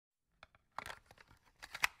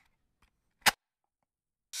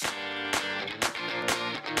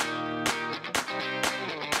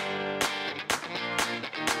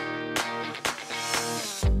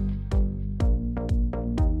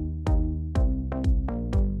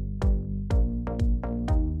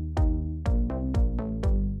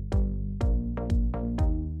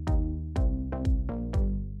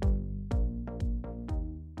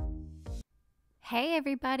Hey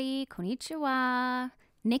everybody, konnichiwa.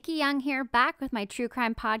 Nikki Young here, back with my true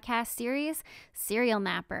crime podcast series, Serial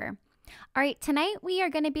Napper. All right, tonight we are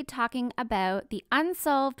going to be talking about the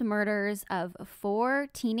unsolved murders of 4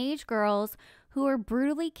 teenage girls who were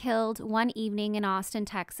brutally killed one evening in Austin,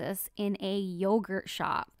 Texas in a yogurt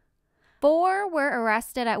shop. 4 were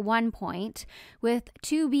arrested at one point, with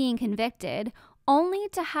 2 being convicted, only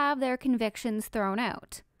to have their convictions thrown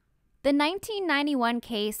out. The 1991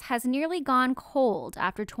 case has nearly gone cold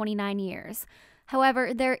after 29 years.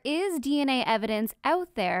 However, there is DNA evidence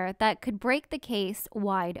out there that could break the case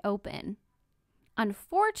wide open.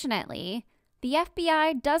 Unfortunately, the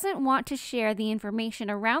FBI doesn't want to share the information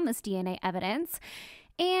around this DNA evidence,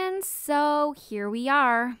 and so here we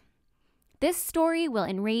are. This story will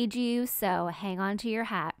enrage you, so hang on to your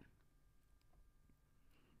hat.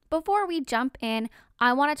 Before we jump in,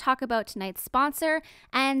 I want to talk about tonight's sponsor,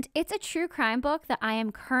 and it's a true crime book that I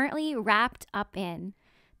am currently wrapped up in.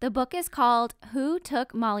 The book is called Who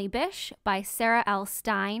Took Molly Bish by Sarah L.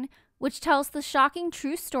 Stein, which tells the shocking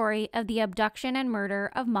true story of the abduction and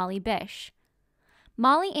murder of Molly Bish.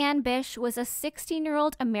 Molly Ann Bish was a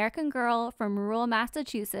 16-year-old American girl from rural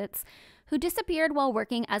Massachusetts who disappeared while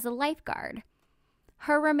working as a lifeguard.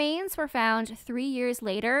 Her remains were found 3 years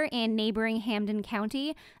later in neighboring Hampden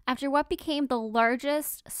County after what became the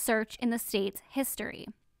largest search in the state's history.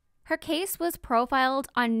 Her case was profiled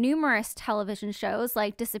on numerous television shows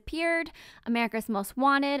like Disappeared, America's Most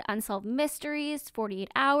Wanted, Unsolved Mysteries, 48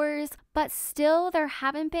 Hours, but still there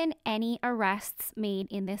haven't been any arrests made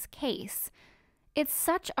in this case. It's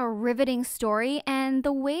such a riveting story, and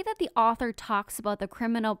the way that the author talks about the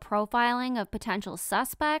criminal profiling of potential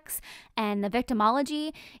suspects and the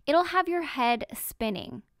victimology, it'll have your head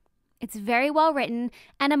spinning. It's very well written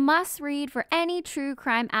and a must-read for any true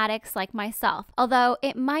crime addicts like myself, although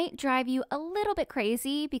it might drive you a little bit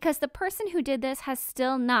crazy because the person who did this has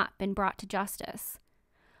still not been brought to justice.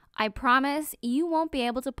 I promise you won't be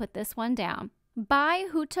able to put this one down. Buy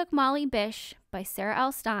Who Took Molly Bish by Sarah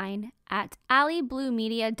L. Stein at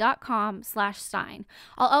allybluemedia.com/Stein.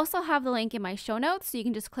 I'll also have the link in my show notes so you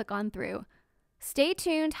can just click on through. Stay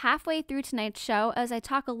tuned halfway through tonight's show as I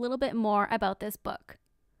talk a little bit more about this book.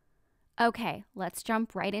 Okay, let's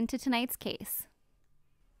jump right into tonight's case.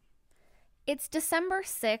 It's December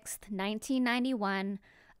 6th, 1991,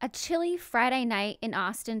 a chilly Friday night in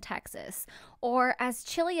Austin, Texas, or as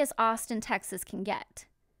chilly as Austin, Texas can get.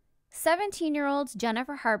 17-year-olds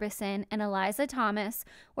Jennifer Harbison and Eliza Thomas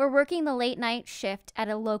were working the late-night shift at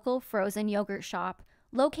a local frozen yogurt shop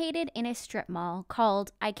located in a strip mall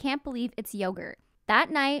called I Can't Believe It's Yogurt. That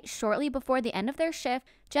night, shortly before the end of their shift,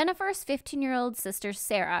 Jennifer's 15-year-old sister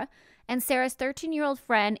Sarah and Sarah's 13-year-old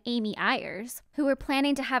friend Amy Ayers, who were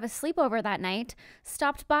planning to have a sleepover that night,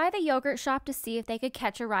 stopped by the yogurt shop to see if they could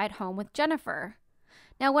catch a ride home with Jennifer.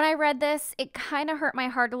 Now, when I read this, it kind of hurt my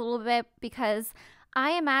heart a little bit because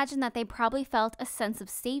I imagine that they probably felt a sense of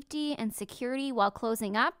safety and security while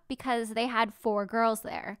closing up because they had 4 girls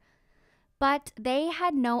there. But they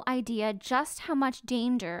had no idea just how much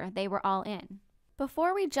danger they were all in.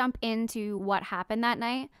 Before we jump into what happened that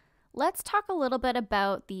night, let's talk a little bit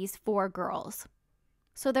about these 4 girls.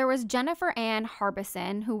 So there was Jennifer Ann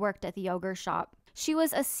Harbison, who worked at the yogurt shop. She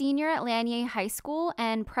was a senior at Lanier High School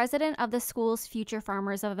and president of the school's Future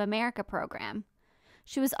Farmers of America program.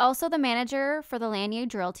 She was also the manager for the Lanier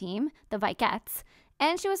drill team, the Vikettes,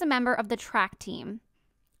 and she was a member of the track team.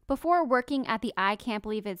 Before working at the I Can't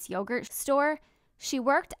Believe It's Yogurt store, she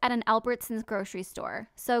worked at an Albertsons grocery store.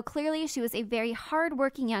 So clearly she was a very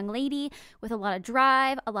hard-working young lady with a lot of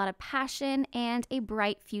drive, a lot of passion, and a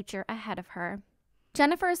bright future ahead of her.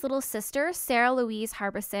 Jennifer's little sister, Sarah Louise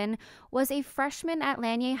Harbison, was a freshman at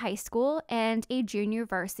Lanier High School and a junior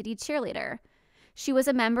varsity cheerleader. She was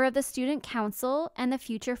a member of the Student Council and the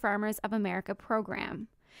Future Farmers of America program.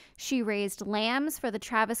 She raised lambs for the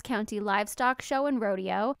Travis County Livestock Show and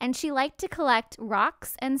Rodeo, and she liked to collect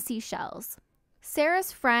rocks and seashells.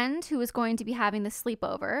 Sarah's friend, who was going to be having the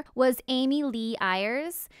sleepover, was Amy Lee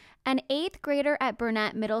Ayers, an 8th grader at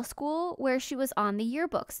Burnett Middle School, where she was on the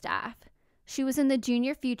yearbook staff. She was in the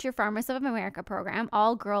Junior Future Farmers of America program.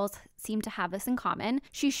 All girls seem to have this in common.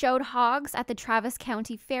 She showed hogs at the Travis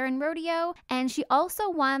County Fair and Rodeo, and she also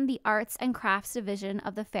won the Arts and Crafts division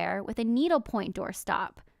of the fair with a needlepoint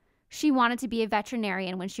doorstop. She wanted to be a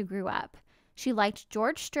veterinarian when she grew up. She liked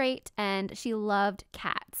George Strait, and she loved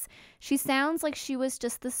cats. She sounds like she was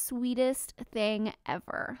just the sweetest thing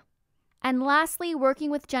ever. And lastly,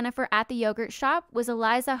 working with Jennifer at the yogurt shop was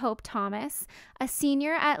Eliza Hope Thomas, a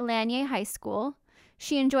senior at Lanier High School.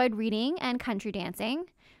 She enjoyed reading and country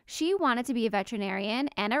dancing. She wanted to be a veterinarian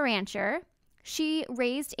and a rancher. She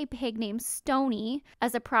raised a pig named Stony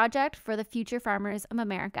as a project for the future farmers of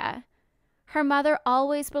America. Her mother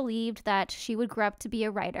always believed that she would grow up to be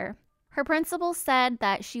a writer. Her principal said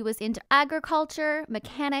that she was into agriculture,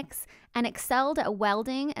 mechanics, and excelled at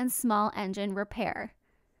welding and small engine repair.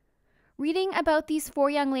 Reading about these 4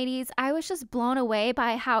 young ladies, I was just blown away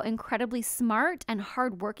by how incredibly smart and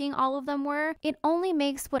hardworking all of them were. It only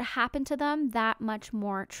makes what happened to them that much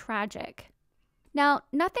more tragic. Now,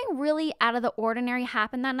 nothing really out of the ordinary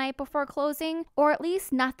happened that night before closing, or at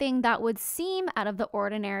least nothing that would seem out of the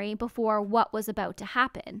ordinary before what was about to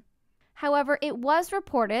happen. However, it was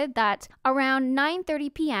reported that around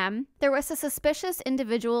 9:30 p.m., there was a suspicious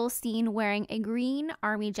individual seen wearing a green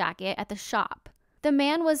army jacket at the shop. The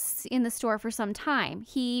man was in the store for some time.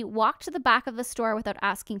 He walked to the back of the store without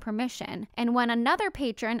asking permission, and when another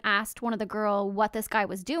patron asked one of the girls what this guy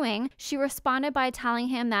was doing, she responded by telling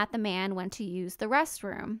him that the man went to use the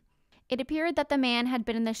restroom. It appeared that the man had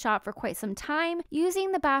been in the shop for quite some time,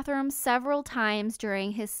 using the bathroom several times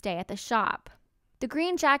during his stay at the shop. The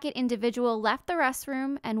green jacket individual left the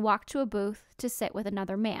restroom and walked to a booth to sit with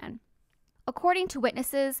another man. According to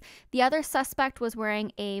witnesses, the other suspect was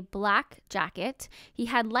wearing a black jacket. He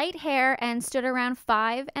had light hair and stood around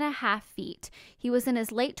 5.5 feet. He was in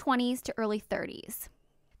his late 20s to early 30s.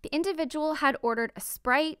 The individual had ordered a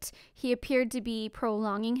Sprite. He appeared to be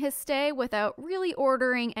prolonging his stay without really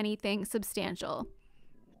ordering anything substantial.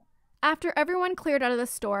 After everyone cleared out of the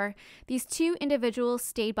store, these 2 individuals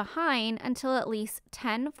stayed behind until at least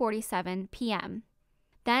 10:47 p.m.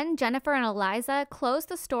 Then Jennifer and Eliza closed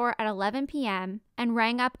the store at 11 p.m. and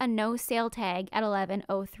rang up a no sale tag at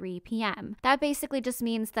 11:03 p.m. That basically just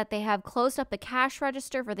means that they have closed up the cash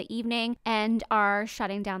register for the evening and are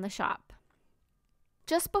shutting down the shop.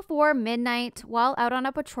 Just before midnight, while out on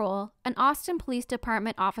a patrol, an Austin Police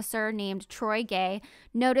Department officer named Troy Gay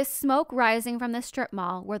noticed smoke rising from the strip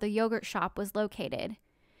mall where the yogurt shop was located.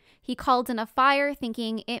 He called in a fire,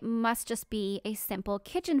 thinking it must just be a simple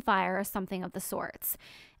kitchen fire or something of the sorts,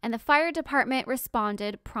 and the fire department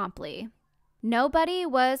responded promptly. Nobody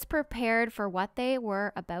was prepared for what they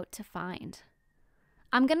were about to find.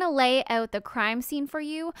 I'm going to lay out the crime scene for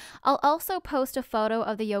you. I'll also post a photo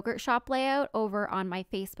of the yogurt shop layout over on my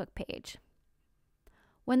Facebook page.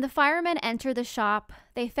 When the firemen entered the shop,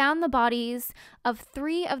 they found the bodies of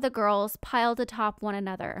 3 of the girls piled atop one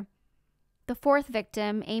another. The 4th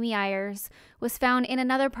victim, Amy Ayers, was found in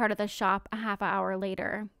another part of the shop a half hour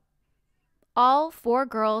later. All 4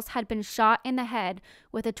 girls had been shot in the head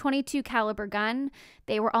with a .22 caliber gun.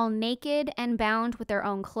 They were all naked and bound with their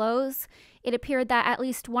own clothes. It appeared that at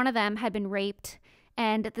least one of them had been raped,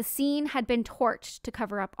 and the scene had been torched to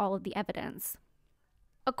cover up all of the evidence.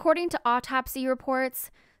 According to autopsy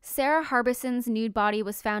reports, Sarah Harbison's nude body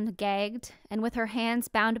was found gagged and with her hands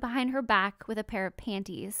bound behind her back with a pair of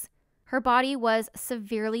panties. Her body was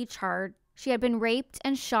severely charred. She had been raped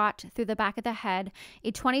and shot through the back of the head.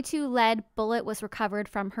 A .22 lead bullet was recovered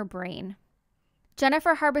from her brain.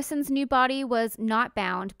 Jennifer Harbison's nude body was not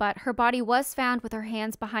bound, but her body was found with her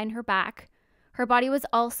hands behind her back. Her body was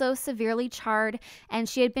also severely charred, and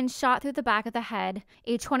she had been shot through the back of the head.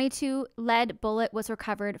 A .22 lead bullet was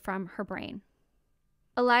recovered from her brain.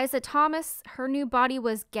 Eliza Thomas, her nude body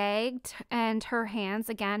was gagged and her hands,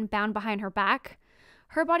 again, bound behind her back.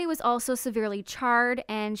 Her body was also severely charred,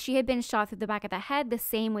 and she had been shot through the back of the head the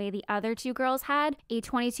same way the other 2 girls had. A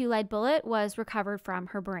 .22 lead bullet was recovered from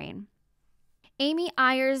her brain. Amy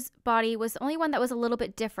Ayers' body was the only one that was a little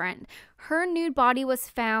bit different. Her nude body was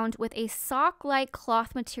found with a sock-like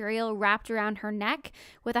cloth material wrapped around her neck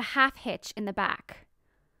with a half hitch in the back.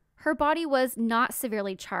 Her body was not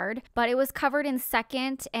severely charred, but it was covered in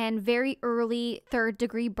 2nd and very early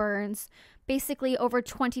 3rd-degree burns, basically over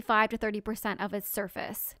 25 to 30% of its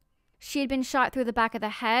surface. She had been shot through the back of the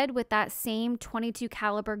head with that same .22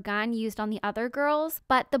 caliber gun used on the other girls,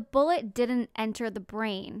 but the bullet didn't enter the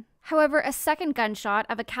brain. However, a second gunshot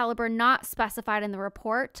of a caliber not specified in the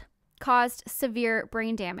report caused severe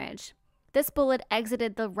brain damage. This bullet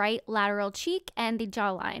exited the right lateral cheek and the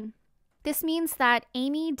jawline. This means that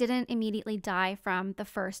Amy didn't immediately die from the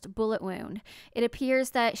first bullet wound. It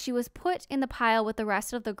appears that she was put in the pile with the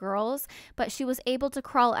rest of the girls, but she was able to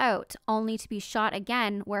crawl out, only to be shot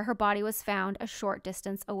again where her body was found a short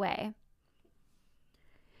distance away.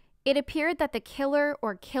 It appeared that the killer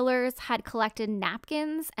or killers had collected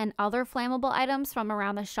napkins and other flammable items from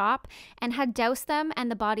around the shop and had doused them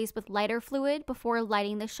and the bodies with lighter fluid before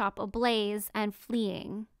lighting the shop ablaze and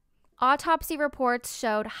fleeing. Autopsy reports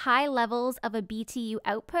showed high levels of a BTU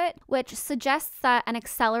output, which suggests that an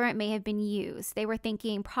accelerant may have been used. They were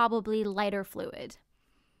thinking probably lighter fluid.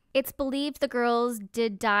 It's believed the girls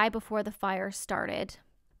did die before the fire started.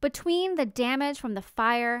 Between the damage from the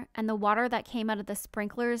fire and the water that came out of the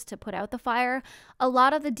sprinklers to put out the fire, a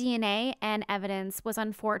lot of the DNA and evidence was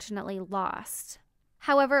unfortunately lost.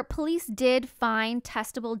 However, police did find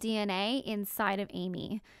testable DNA inside of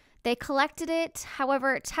Amy. They collected it,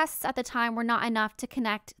 however, tests at the time were not enough to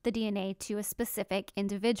connect the DNA to a specific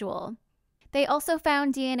individual. They also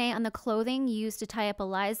found DNA on the clothing used to tie up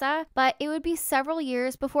Eliza, but it would be several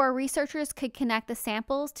years before researchers could connect the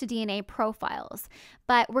samples to DNA profiles.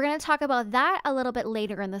 But we're going to talk about that a little bit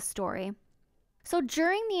later in the story. So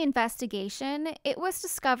during the investigation, it was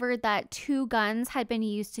discovered that 2 guns had been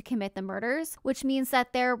used to commit the murders, which means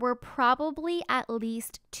that there were probably at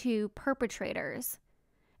least 2 perpetrators.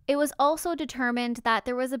 It was also determined that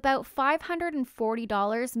there was about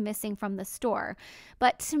 $540 missing from the store.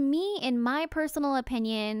 But to me, in my personal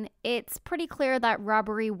opinion, it's pretty clear that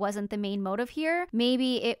robbery wasn't the main motive here.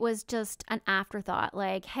 Maybe it was just an afterthought,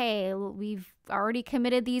 like, hey, we've already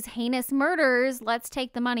committed these heinous murders, let's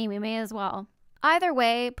take the money, we may as well. Either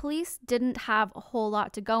way, police didn't have a whole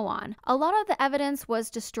lot to go on. A lot of the evidence was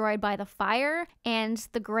destroyed by the fire and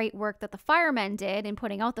the great work that the firemen did in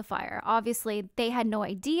putting out the fire. Obviously, they had no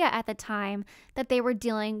idea at the time that they were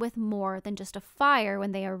dealing with more than just a fire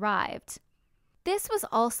when they arrived. This was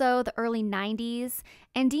also the early 90s,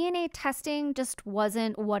 and DNA testing just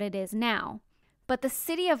wasn't what it is now. But the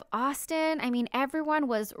city of Austin, everyone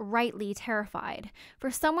was rightly terrified.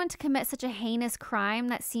 For someone to commit such a heinous crime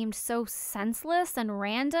that seemed so senseless and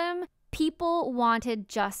random, people wanted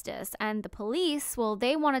justice. And the police, well,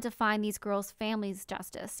 they wanted to find these girls' families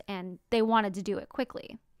justice, and they wanted to do it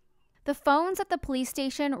quickly. The phones at the police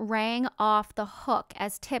station rang off the hook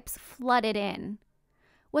as tips flooded in.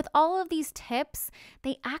 With all of these tips,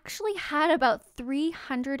 they actually had about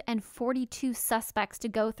 342 suspects to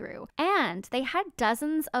go through, and they had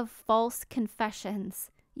dozens of false confessions.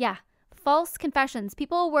 Yeah, false confessions.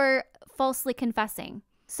 People were falsely confessing.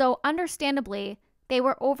 So understandably, they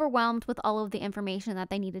were overwhelmed with all of the information that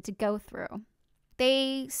they needed to go through.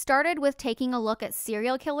 They started with taking a look at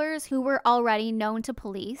serial killers who were already known to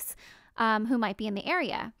police, who might be in the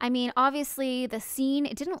area. Obviously, the scene,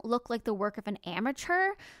 it didn't look like the work of an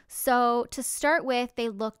amateur. So to start with, they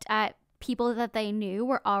looked at people that they knew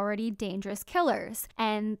were already dangerous killers.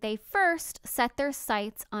 And they first set their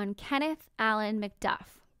sights on Kenneth Allen McDuff.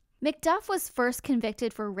 McDuff was first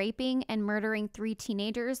convicted for raping and murdering 3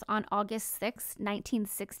 teenagers on August 6,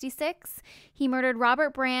 1966. He murdered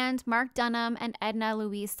Robert Brand, Mark Dunham, and Edna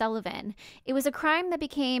Louise Sullivan. It was a crime that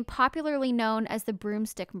became popularly known as the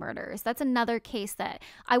Broomstick Murders. That's another case that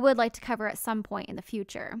I would like to cover at some point in the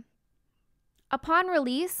future. Upon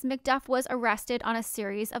release, McDuff was arrested on a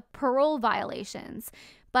series of parole violations,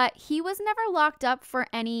 but he was never locked up for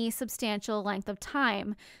any substantial length of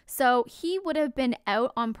time, so he would have been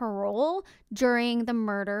out on parole during the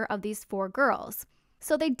murder of these 4 girls.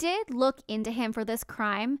 So they did look into him for this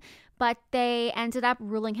crime, but they ended up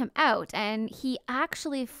ruling him out, and he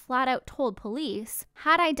actually flat out told police,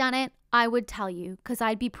 "Had I done it, I would tell you, because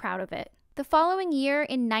I'd be proud of it." The following year,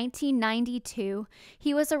 in 1992,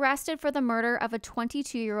 he was arrested for the murder of a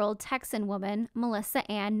 22-year-old Texan woman, Melissa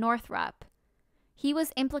Ann Northrup. He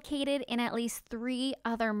was implicated in at least 3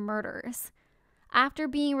 other murders. After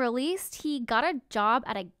being released, he got a job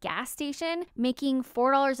at a gas station, making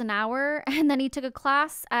 $4 an hour, and then he took a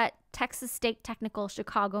class at Texas State Technical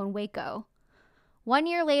Chicago in Waco. 1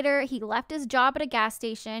 year later, he left his job at a gas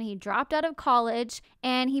station, he dropped out of college,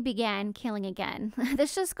 and he began killing again.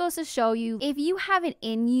 This just goes to show you, if you have it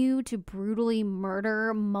in you to brutally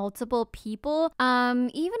murder multiple people,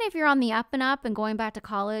 even if you're on the up and up and going back to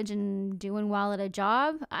college and doing well at a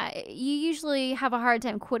job, you usually have a hard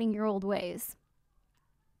time quitting your old ways.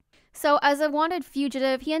 So as a wanted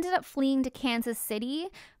fugitive, he ended up fleeing to Kansas City,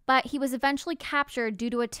 but he was eventually captured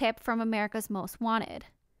due to a tip from America's Most Wanted.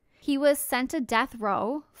 He was sent to death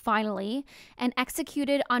row, finally, and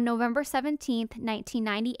executed on November 17,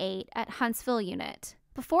 1998 at Huntsville Unit.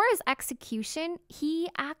 Before his execution, he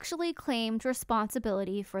actually claimed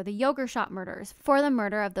responsibility for the yogurt shop murders, for the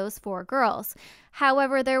murder of those 4 girls.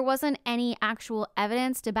 However, there wasn't any actual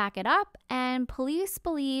evidence to back it up, and police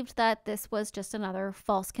believed that this was just another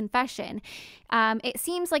false confession. It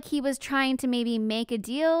seems like he was trying to maybe make a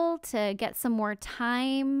deal to get some more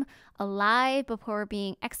time alive before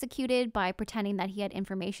being executed by pretending that he had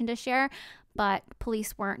information to share, but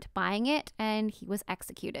police weren't buying it, and he was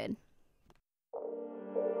executed.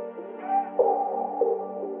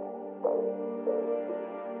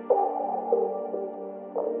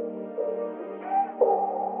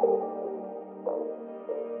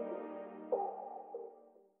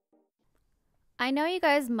 I know you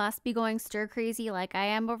guys must be going stir crazy like I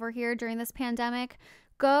am over here during this pandemic.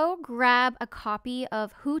 Go grab a copy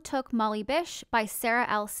of Who Took Molly Bish by Sarah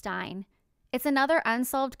L. Stein. It's another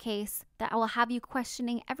unsolved case that will have you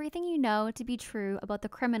questioning everything you know to be true about the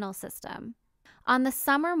criminal system. On the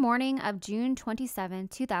summer morning of June 27,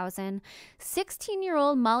 2000,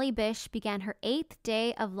 16-year-old Molly Bish began her 8th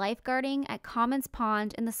day of lifeguarding at Commons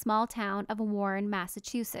Pond in the small town of Warren,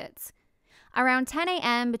 Massachusetts. Around 10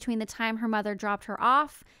 a.m., between the time her mother dropped her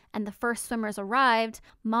off and the first swimmers arrived,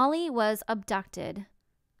 Molly was abducted.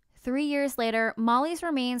 3 years later, Molly's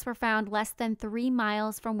remains were found less than 3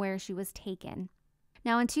 miles from where she was taken.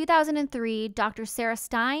 Now, in 2003, Dr. Sarah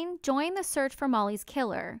Stein joined the search for Molly's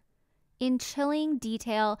killer. In chilling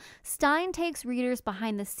detail, Stein takes readers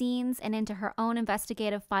behind the scenes and into her own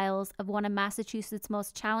investigative files of one of Massachusetts'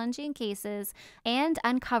 most challenging cases and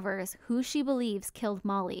uncovers who she believes killed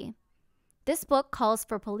Molly. This book calls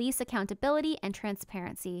for police accountability and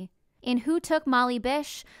transparency. In Who Took Molly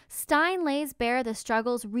Bish, Stein lays bare the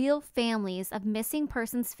struggles real families of missing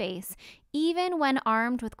persons face, even when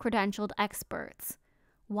armed with credentialed experts.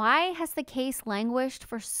 Why has the case languished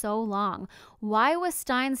for so long? Why was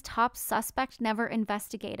Stein's top suspect never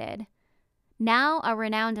investigated? Now a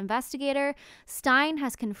renowned investigator, Stein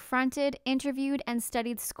has confronted, interviewed, and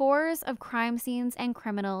studied scores of crime scenes and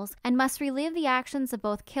criminals and must relive the actions of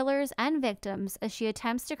both killers and victims as she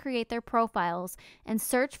attempts to create their profiles and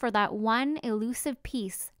search for that one elusive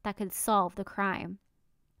piece that could solve the crime.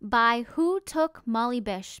 By Who Took Molly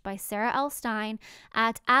Bish by Sarah L. Stein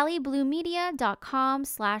at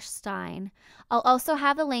allybluemedia.com/Stein. I'll also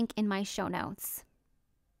have the link in my show notes.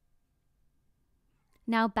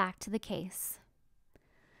 Now back to the case.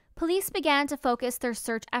 Police began to focus their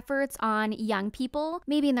search efforts on young people,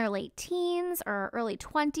 maybe in their late teens or early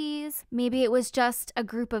 20s. Maybe it was just a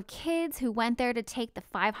group of kids who went there to take the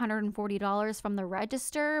 $540 from the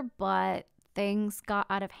register, but things got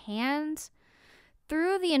out of hand.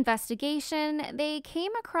 Through the investigation, they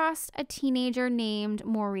came across a teenager named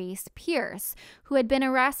Maurice Pierce, who had been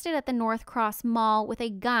arrested at the North Cross Mall with a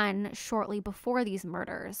gun shortly before these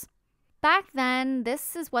murders. Back then,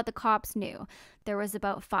 this is what the cops knew. There was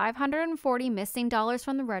about $540 missing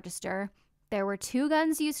from the register. There were 2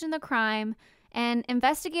 guns used in the crime, and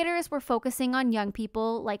investigators were focusing on young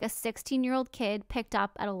people like a 16-year-old kid picked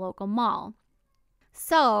up at a local mall.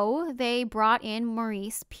 So they brought in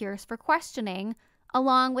Maurice Pierce for questioning,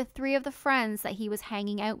 along with 3 of the friends that he was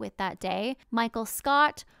hanging out with that day, Michael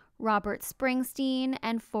Scott, Robert Springsteen,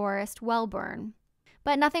 and Forrest Wellburn.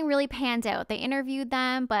 But nothing really panned out. They interviewed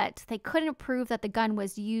them, but they couldn't prove that the gun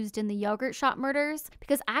was used in the yogurt shop murders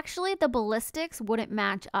because actually the ballistics wouldn't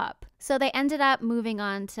match up. So they ended up moving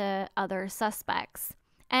on to other suspects.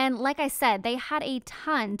 And like I said, they had a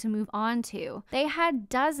ton to move on to. They had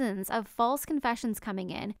dozens of false confessions coming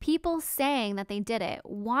in, people saying that they did it,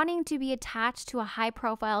 wanting to be attached to a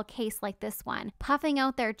high-profile case like this one, puffing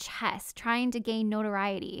out their chest, trying to gain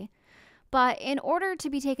notoriety. But in order to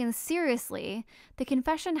be taken seriously, the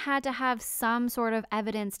confession had to have some sort of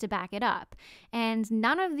evidence to back it up, and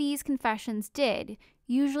none of these confessions did.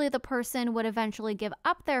 Usually the person would eventually give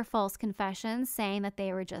up their false confessions, saying that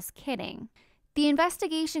they were just kidding. The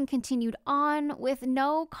investigation continued on with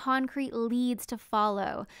no concrete leads to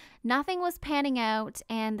follow. Nothing was panning out,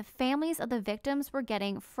 and the families of the victims were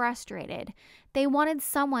getting frustrated. They wanted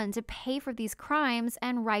someone to pay for these crimes,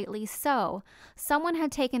 and rightly so. Someone had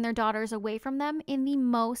taken their daughters away from them in the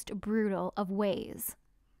most brutal of ways.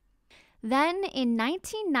 Then, in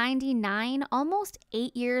 1999, almost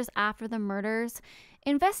 8 years after the murders,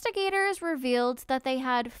 investigators revealed that they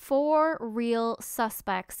had 4 real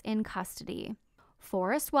suspects in custody: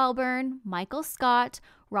 Forrest Wellburn, Michael Scott,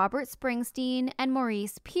 Robert Springsteen, and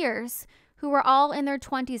Maurice Pierce, who were all in their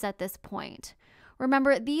 20s at this point.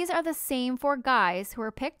 Remember, these are the same 4 guys who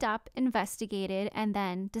were picked up, investigated, and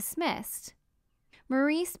then dismissed.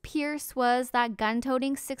 Maurice Pierce was that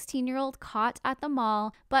gun-toting 16-year-old caught at the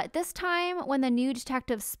mall, but this time, when the new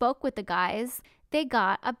detectives spoke with the guys, they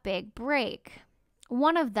got a big break.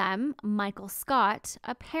 One of them, Michael Scott,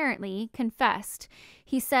 apparently confessed.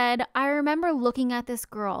 He said, "I remember looking at this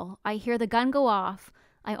girl. I hear the gun go off.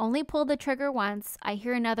 I only pulled the trigger once. I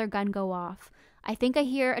hear another gun go off. I think I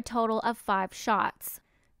hear a total of 5 shots."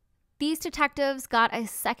 These detectives got a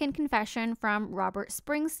second confession from Robert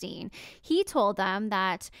Springsteen. He told them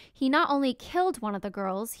that he not only killed one of the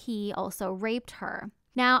girls, he also raped her.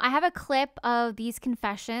 Now, I have a clip of these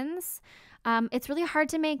confessions. It's really hard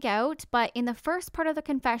to make out, but in the first part of the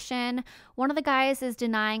confession, one of the guys is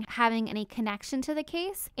denying having any connection to the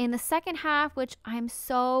case. In the second half, which I'm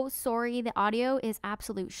so sorry, the audio is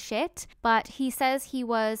absolute shit, but he says he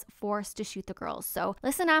was forced to shoot the girls. So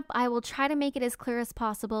listen up, I will try to make it as clear as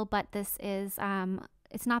possible, but this is,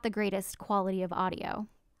 it's not the greatest quality of audio.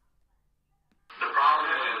 The problem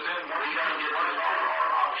is, we got to get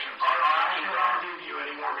our options. I cannot give you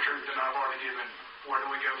any more truth than I've already given. Where do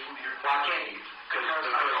we go from here? Why can't you? Because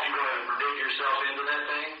you go and dig yourself into that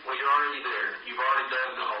thing? Well, you're already there. You've already dug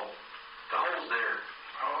the hole. The hole's there.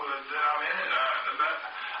 Oh, that I'm in it.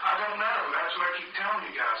 I don't know. That's what I keep telling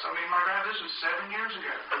you guys. I mean, my God, this was 7 years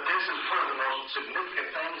ago. But this is one of the most significant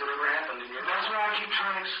things that ever happened in your life. That's what I keep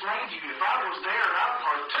trying to explain to you. If I was there and I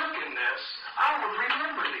partook in this, I would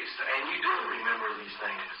remember these things. And you do remember these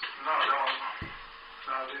things. No, I don't.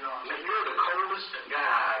 No, I do not. I mean, you're the coldest guy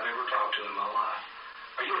I've ever talked to in my life.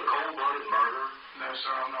 Are you a cold-blooded murderer? No,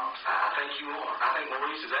 sir, I'm not. I think you are. I think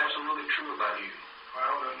Maurice is absolutely true about you.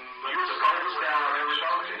 Well, then you're the coldest guy I've ever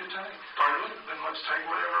talked to. Pardon me? Then let's take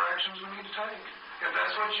whatever actions we need to take. If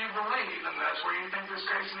that's what you believe, and that's where you think this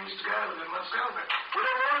case needs to go, then let's go there. We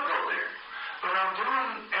don't want to go there. But I'm doing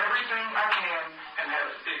everything I can and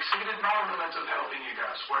have exceeded my limits of helping you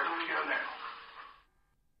guys. Where do we go now?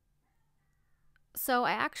 So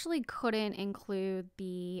I actually couldn't include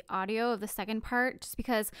the audio of the second part just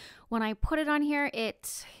because when I put it on here,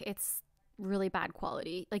 it's really bad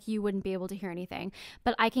quality. Like you wouldn't be able to hear anything.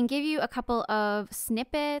 But I can give you a couple of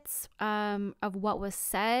snippets of what was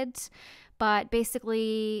said. But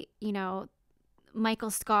basically, you know,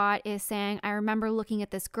 Michael Scott is saying, I remember looking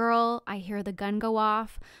at this girl. I hear the gun go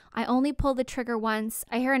off. I only pulled the trigger once.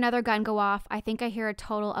 I hear another gun go off. I think I hear a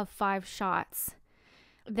total of 5 shots.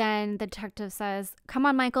 Then the detective says, come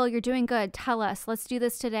on, Michael, you're doing good. Tell us. Let's do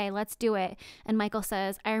this today. Let's do it. And Michael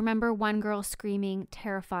says, I remember one girl screaming,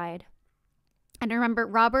 terrified. And I remember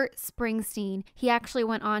Robert Springsteen, he actually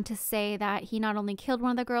went on to say that he not only killed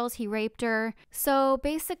one of the girls, he raped her. So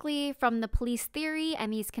basically, from the police theory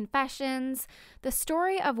and these confessions, the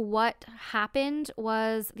story of what happened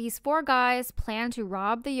was these 4 guys planned to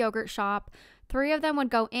rob the yogurt shop. 3 of them would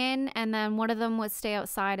go in, and then one of them would stay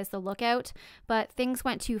outside as the lookout. But things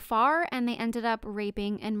went too far, and they ended up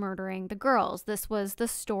raping and murdering the girls. This was the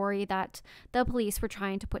story that the police were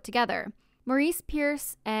trying to put together. Maurice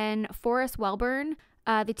Pierce and Forrest Welburn,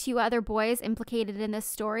 the 2 other boys implicated in this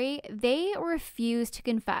story, they refused to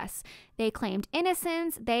confess. They claimed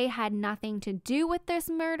innocence, they had nothing to do with this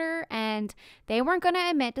murder, and they weren't going to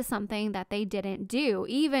admit to something that they didn't do,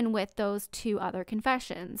 even with those 2 other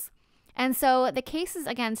confessions. And so the cases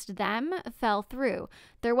against them fell through.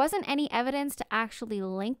 There wasn't any evidence to actually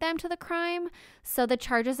link them to the crime, so the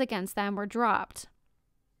charges against them were dropped.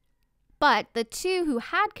 But the 2 who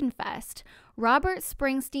had confessed, Robert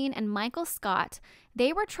Springsteen and Michael Scott,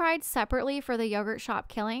 they were tried separately for the yogurt shop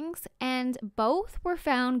killings, and both were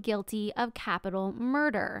found guilty of capital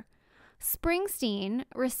murder. Springsteen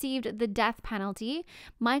received the death penalty.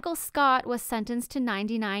 Michael Scott was sentenced to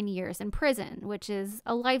 99 years in prison, which is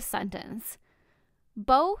a life sentence.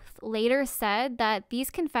 Both later said that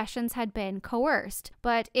these confessions had been coerced,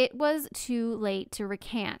 but it was too late to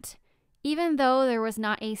recant. Even though there was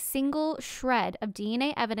not a single shred of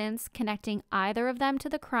DNA evidence connecting either of them to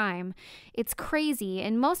the crime, it's crazy,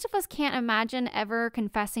 and most of us can't imagine ever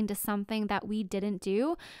confessing to something that we didn't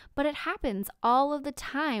do, but it happens all of the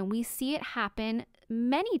time. We see it happen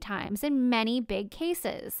many times in many big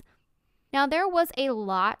cases. Now, there was a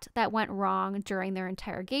lot that went wrong during their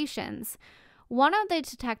interrogations. One of the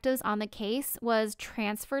detectives on the case was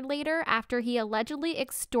transferred later after he allegedly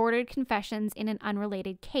extorted confessions in an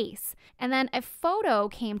unrelated case. And then a photo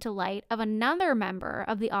came to light of another member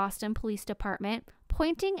of the Austin Police Department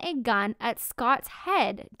pointing a gun at Scott's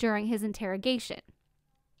head during his interrogation.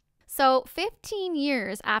 So 15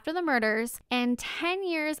 years after the murders and 10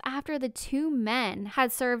 years after the 2 men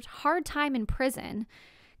had served hard time in prison,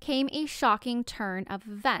 came a shocking turn of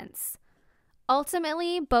events.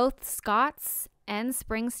 Ultimately, both Scott's and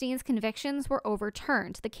Springsteen's convictions were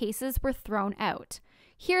overturned. The cases were thrown out.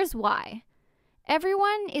 Here's why.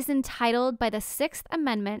 Everyone is entitled by the 6th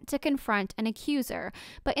Amendment to confront an accuser,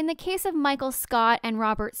 but in the case of Michael Scott and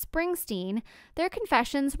Robert Springsteen, their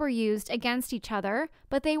confessions were used against each other,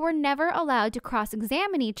 but they were never allowed to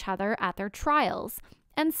cross-examine each other at their trials.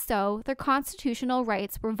 And so their constitutional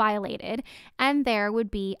rights were violated, and there would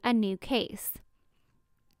be a new case.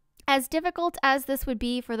 As difficult as this would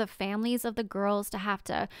be for the families of the girls to have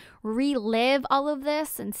to relive all of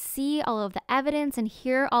this and see all of the evidence and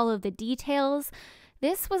hear all of the details,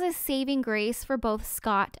 This was a saving grace for both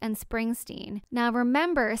Scott and Springsteen. Now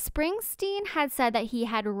remember, Springsteen had said that he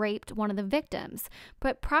had raped one of the victims,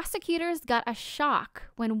 but prosecutors got a shock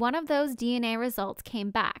when one of those DNA results came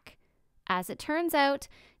back. As it turns out,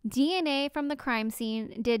 DNA from the crime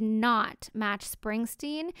scene did not match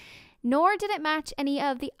Springsteen, nor did it match any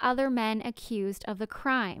of the other men accused of the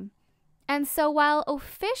crime. And so while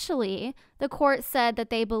officially the court said that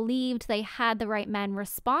they believed they had the right men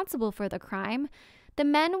responsible for the crime, the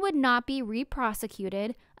men would not be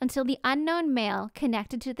re-prosecuted until the unknown male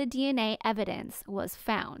connected to the DNA evidence was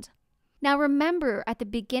found. Now remember, at the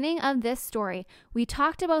beginning of this story, we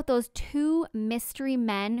talked about those two mystery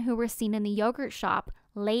men who were seen in the yogurt shop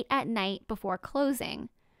late at night before closing.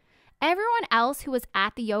 Everyone else who was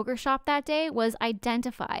at the yogurt shop that day was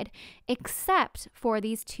identified, except for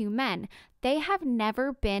these two men. They have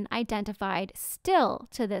never been identified still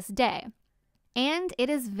to this day. And it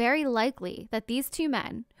is very likely that these two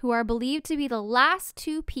men, who are believed to be the last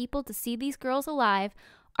two people to see these girls alive,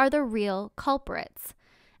 are the real culprits.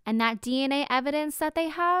 And that DNA evidence that they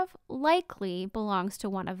have likely belongs to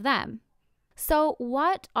one of them. So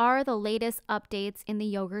what are the latest updates in the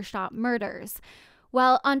yogurt shop murders?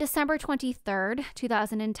 Well, on December 23rd,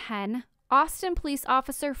 2010, Austin police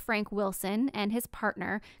officer Frank Wilson and his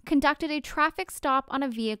partner conducted a traffic stop on a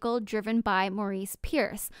vehicle driven by Maurice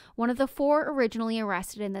Pierce, one of the four originally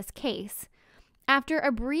arrested in this case. After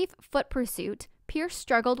a brief foot pursuit, Pierce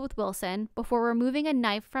struggled with Wilson before removing a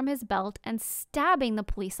knife from his belt and stabbing the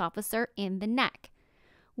police officer in the neck.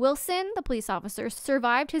 Wilson, the police officer,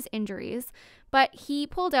 survived his injuries, but he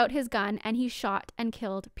pulled out his gun and he shot and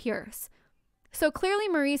killed Pierce. So clearly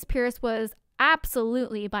Maurice Pierce was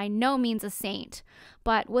absolutely by no means a saint,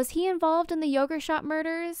 but was he involved in the yogurt shop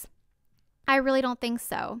murders? I really don't think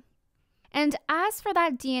so. And as for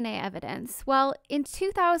that DNA evidence, well, in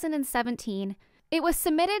 2017, it was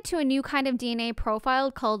submitted to a new kind of DNA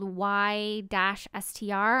profile called Y-STR.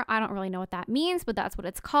 I don't really know what that means, but that's what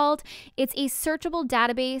it's called. It's a searchable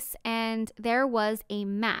database, and there was a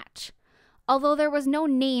match. Although there was no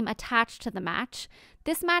name attached to the match,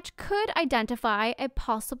 this match could identify a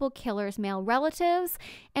possible killer's male relatives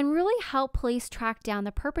and really help police track down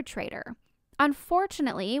the perpetrator.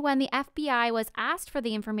 Unfortunately, when the FBI was asked for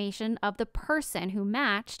the information of the person who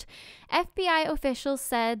matched, FBI officials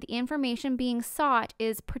said the information being sought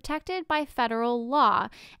is protected by federal law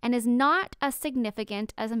and is not as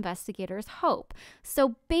significant as investigators hope.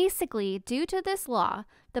 So basically, due to this law,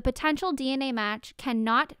 the potential DNA match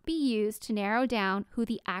cannot be used to narrow down who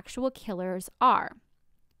the actual killers are.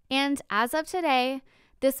 And as of today,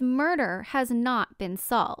 this murder has not been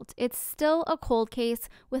solved. It's still a cold case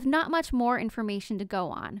with not much more information to go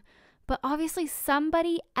on. But obviously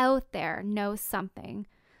somebody out there knows something.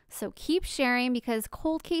 So keep sharing, because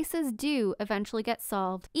cold cases do eventually get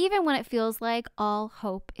solved, even when it feels like all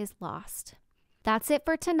hope is lost. That's it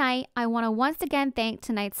for tonight. I want to once again thank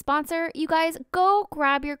tonight's sponsor. You guys, go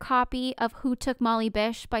grab your copy of Who Took Molly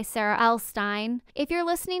Bish by Sarah L. Stein. If you're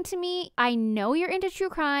listening to me, I know you're into true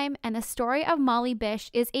crime, and the story of Molly Bish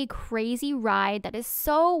is a crazy ride that is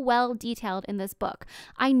so well detailed in this book.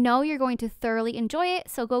 I know you're going to thoroughly enjoy it,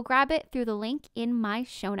 so go grab it through the link in my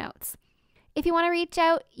show notes. If you want to reach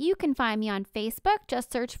out, you can find me on Facebook.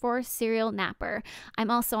 Just search for Serial Napper.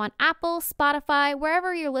 I'm also on Apple, Spotify,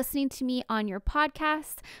 wherever you're listening to me on your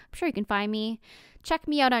podcasts. I'm sure you can find me. Check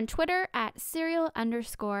me out on Twitter at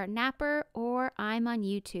serial_napper, or I'm on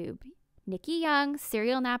YouTube. Nikki Young,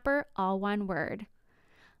 Serial Napper, all one word.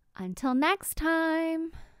 Until next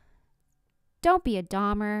time, don't be a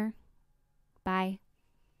Dahmer. Bye.